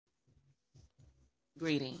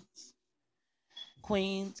Greetings,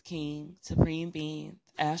 queens, kings, supreme beings,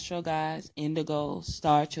 astral guides, indigos,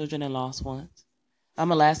 star children, and lost ones. I'm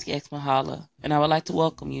Alasky X Mahala, and I would like to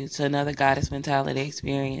welcome you to another Goddess Mentality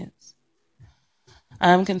experience.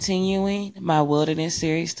 I'm continuing my wilderness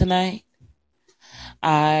series tonight.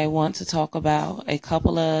 I want to talk about a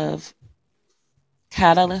couple of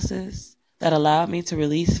catalysts that allowed me to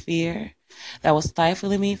release fear that was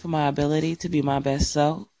stifling me from my ability to be my best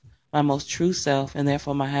self, my most true self, and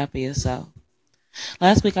therefore my happiest self.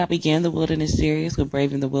 Last week I began the Wilderness series with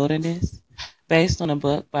Braving the Wilderness, based on a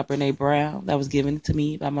book by Brene Brown that was given to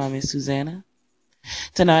me by my Miss Susanna.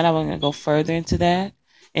 Tonight I'm going to go further into that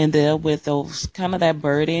and deal with those kind of that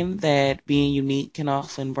burden that being unique can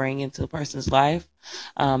often bring into a person's life,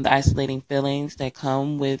 the isolating feelings that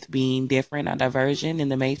come with being different or diversion in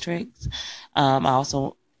the matrix. I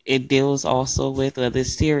also it deals also with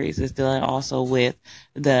this series is dealing also with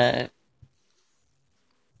the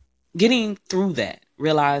getting through that,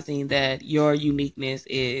 realizing that your uniqueness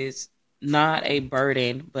is not a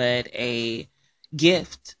burden, but a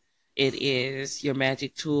gift. It is your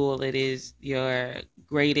magic tool. It is your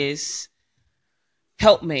greatest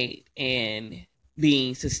helpmate in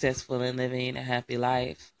being successful and living a happy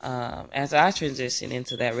life. As I transition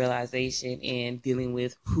into that realization and dealing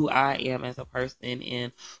with who I am as a person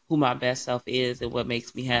and who my best self is and what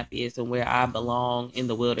makes me happiest and where I belong in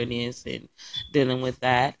the wilderness and dealing with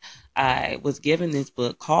that, I was given this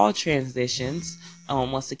book called Transitions.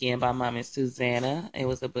 Once again by my Miss Susanna. It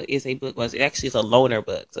was a book. It's a book. Was actually it's a loaner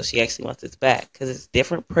book, so she actually wants this back because it's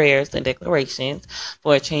different prayers and declarations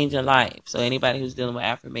for a change in life. So anybody who's dealing with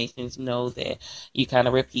affirmations know that you kind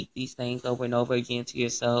of repeat these things over and over again to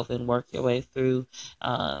yourself and work your way through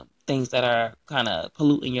things that are kind of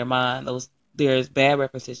polluting your mind. Those there's bad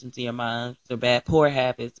repetitions in your mind. They're bad poor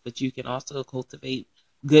habits, but you can also cultivate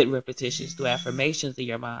good repetitions through affirmations in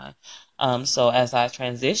your mind. So as I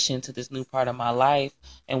transitioned to this new part of my life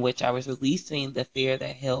in which I was releasing the fear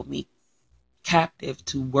that held me captive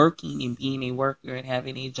to working and being a worker and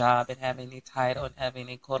having a job and having a title and having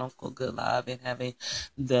a quote unquote good life and having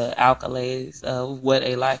the accolades of what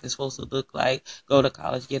a life is supposed to look like. Go to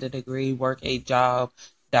college, get a degree, work a job,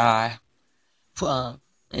 die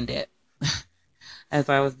in debt. As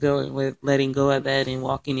I was dealing with letting go of that and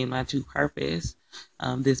walking in my true purpose,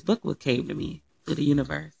 this book came to me through the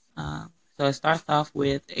universe. So it starts off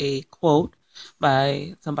with a quote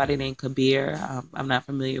by somebody named Kabir. I'm not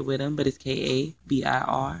familiar with him, but it's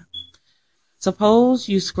Kabir. Suppose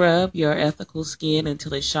you scrub your ethical skin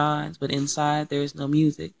until it shines, but inside there is no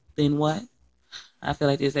music. Then what? I feel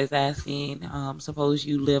like this is asking, suppose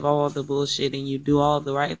you live all the bullshit and you do all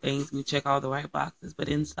the right things and you check all the right boxes, but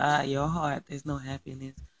inside your heart there's no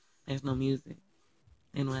happiness, there's no music.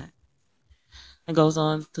 Then what? It goes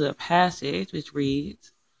on to a passage which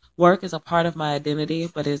reads, work is a part of my identity,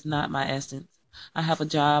 but it is not my essence. I have a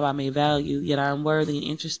job I may value, yet I am worthy and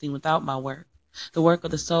interesting without my work. The work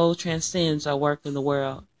of the soul transcends our work in the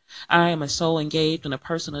world. I am a soul engaged in a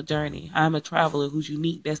personal journey. I am a traveler whose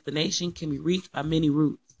unique destination can be reached by many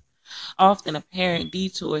routes. Often apparent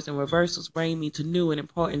detours and reversals bring me to new and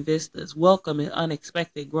important vistas, welcome and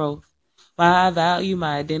unexpected growth. While I value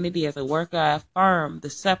my identity as a worker, I affirm the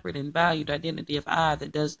separate and valued identity of I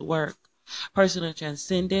that does the work. Personal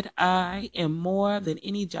transcended, I am more than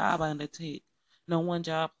any job I undertake. No one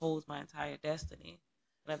job holds my entire destiny.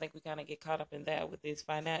 And I think we kind of get caught up in that with these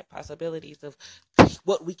finite possibilities of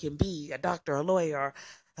what we can be, a doctor, a lawyer,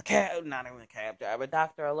 a cab, not even a cab driver, a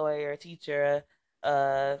doctor, a lawyer, a teacher,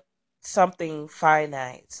 something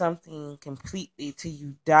finite, something completely till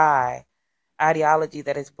you die. Ideology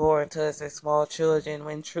that is born to us as small children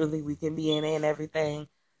when truly we can be in everything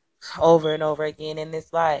over and over again in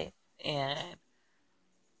this life. And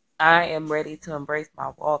I am ready to embrace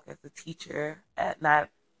my walk as a teacher, at not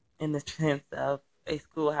in the sense of a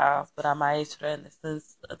schoolhouse, but a maestra in the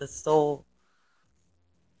sense of the soul.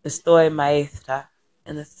 Estoy maestra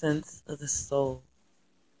in the sense of the soul.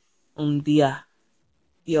 Un día,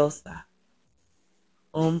 diosa,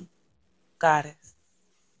 goddess,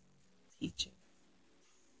 teacher.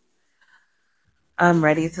 I'm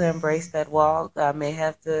ready to embrace that walk. I may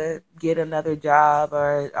have to get another job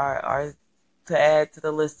or to add to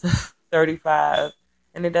the list of 35.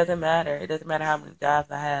 And it doesn't matter. It doesn't matter how many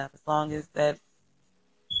jobs I have as long as that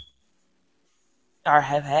or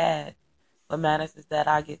have had. What matters is that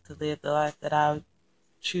I get to live the life that I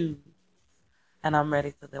choose. And I'm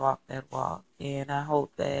ready to walk that walk. And I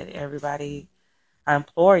hope that everybody, I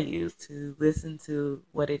implore you to listen to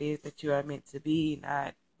what it is that you are meant to be,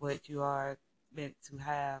 not what you are meant to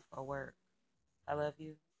have or work. I love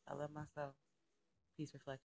you. I love myself. Peace, reflection.